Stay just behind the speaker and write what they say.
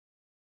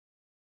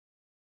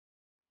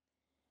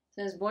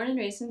So I was born and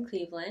raised in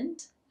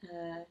Cleveland.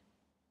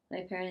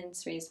 My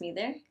parents raised me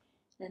there,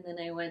 and then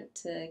I went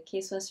to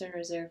Case Western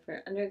Reserve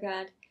for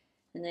undergrad,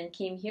 and then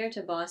came here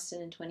to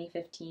Boston in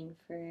 2015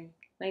 for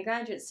my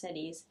graduate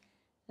studies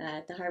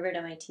at the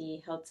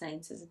Harvard-MIT Health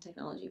Sciences and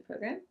Technology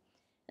program.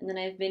 And then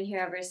I've been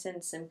here ever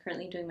since. I'm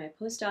currently doing my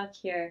postdoc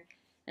here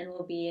and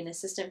will be an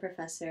assistant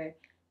professor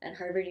at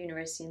Harvard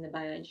University in the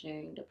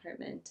bioengineering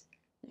department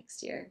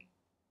next year.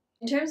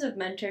 In terms of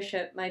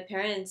mentorship, my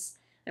parents,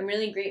 I'm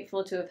really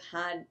grateful to have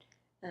had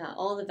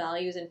all the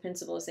values and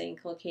principles they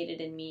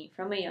inculcated in me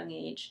from a young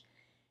age.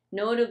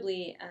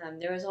 Notably,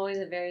 there was always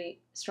a very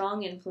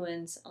strong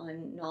influence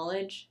on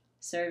knowledge,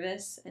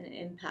 service, and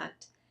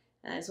impact,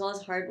 as well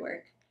as hard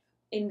work.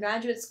 In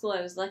graduate school,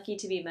 I was lucky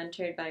to be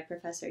mentored by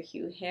Professor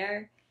Hugh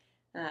Hare,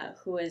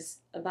 who was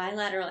a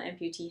bilateral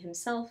amputee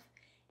himself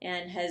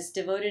and has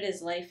devoted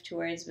his life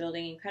towards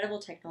building incredible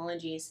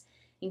technologies,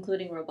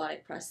 including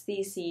robotic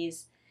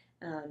prostheses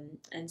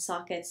and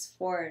sockets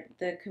for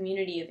the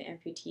community of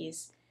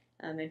amputees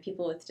and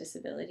people with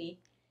disability.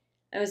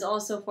 I was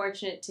also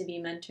fortunate to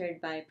be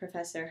mentored by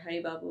Professor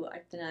Haribabu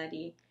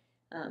Artanadi,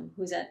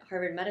 who's at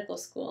Harvard Medical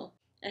School.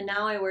 And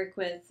now I work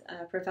with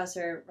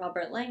Professor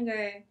Robert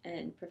Langer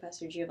and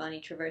Professor Giovanni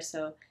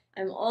Traverso.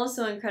 I'm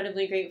also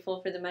incredibly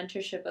grateful for the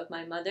mentorship of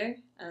my mother,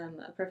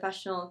 a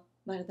professional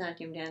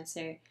Bharatanatyam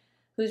dancer,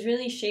 who's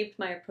really shaped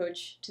my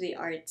approach to the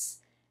arts.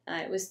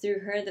 It was through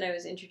her that I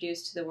was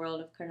introduced to the world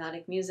of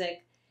Carnatic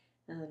music,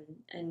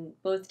 and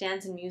both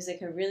dance and music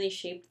have really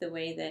shaped the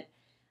way that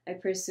I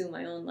pursue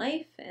my own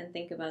life and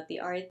think about the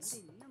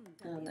arts,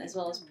 as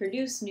well as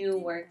produce new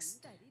works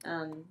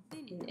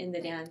in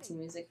the dance and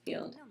music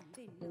field.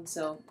 And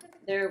so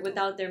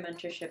without their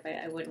mentorship,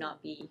 I would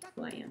not be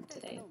who I am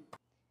today.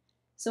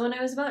 So when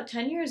I was about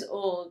 10 years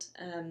old,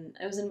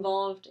 I was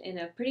involved in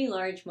a pretty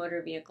large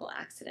motor vehicle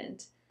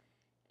accident.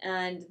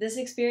 And this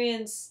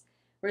experience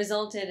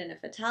resulted in a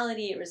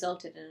fatality. It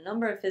resulted in a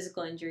number of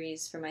physical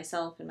injuries for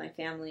myself and my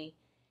family.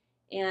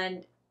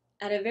 And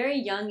at a very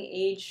young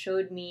age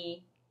showed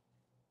me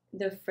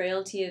the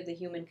frailty of the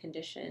human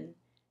condition.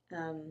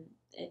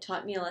 It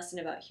taught me a lesson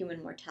about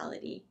human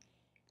mortality.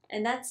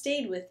 And that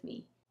stayed with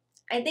me.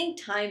 I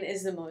think time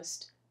is the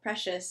most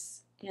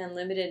precious and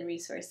limited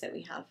resource that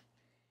we have.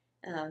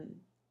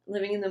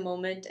 Living in the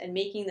moment and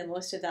making the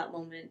most of that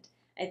moment,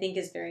 I think,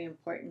 is very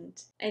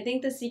important. I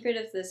think the secret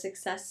of the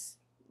success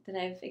that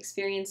I've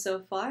experienced so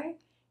far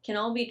can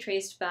all be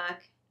traced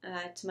back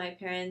to my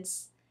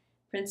parents'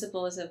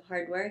 principles of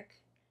hard work,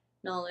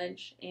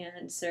 knowledge,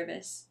 and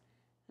service.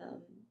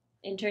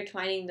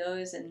 Intertwining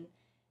those and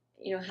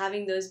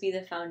having those be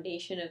the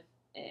foundation of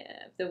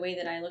the way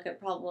that I look at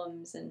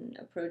problems and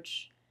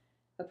approach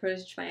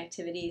my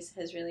activities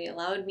has really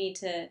allowed me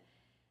to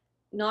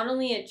not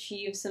only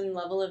achieve some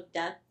level of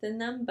depth in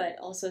them, but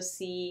also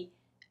see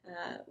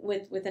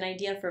with an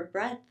idea for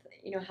breadth,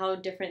 how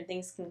different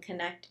things can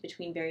connect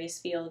between various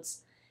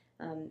fields.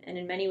 And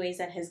in many ways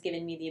that has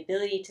given me the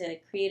ability to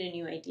create a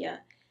new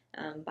idea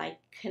by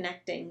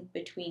connecting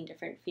between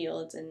different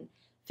fields and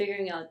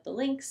figuring out the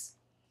links.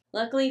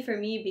 Luckily for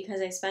me,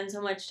 because I spend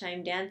so much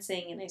time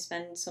dancing and I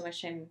spend so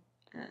much time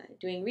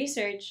doing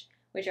research,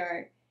 which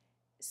are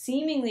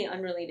seemingly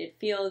unrelated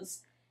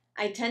fields,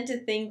 I tend to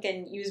think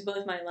and use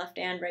both my left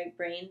and right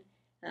brain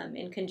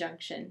in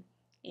conjunction.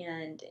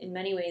 And in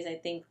many ways, I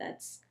think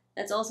that's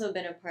also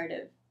been a part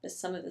of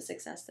some of the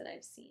success that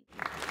I've seen.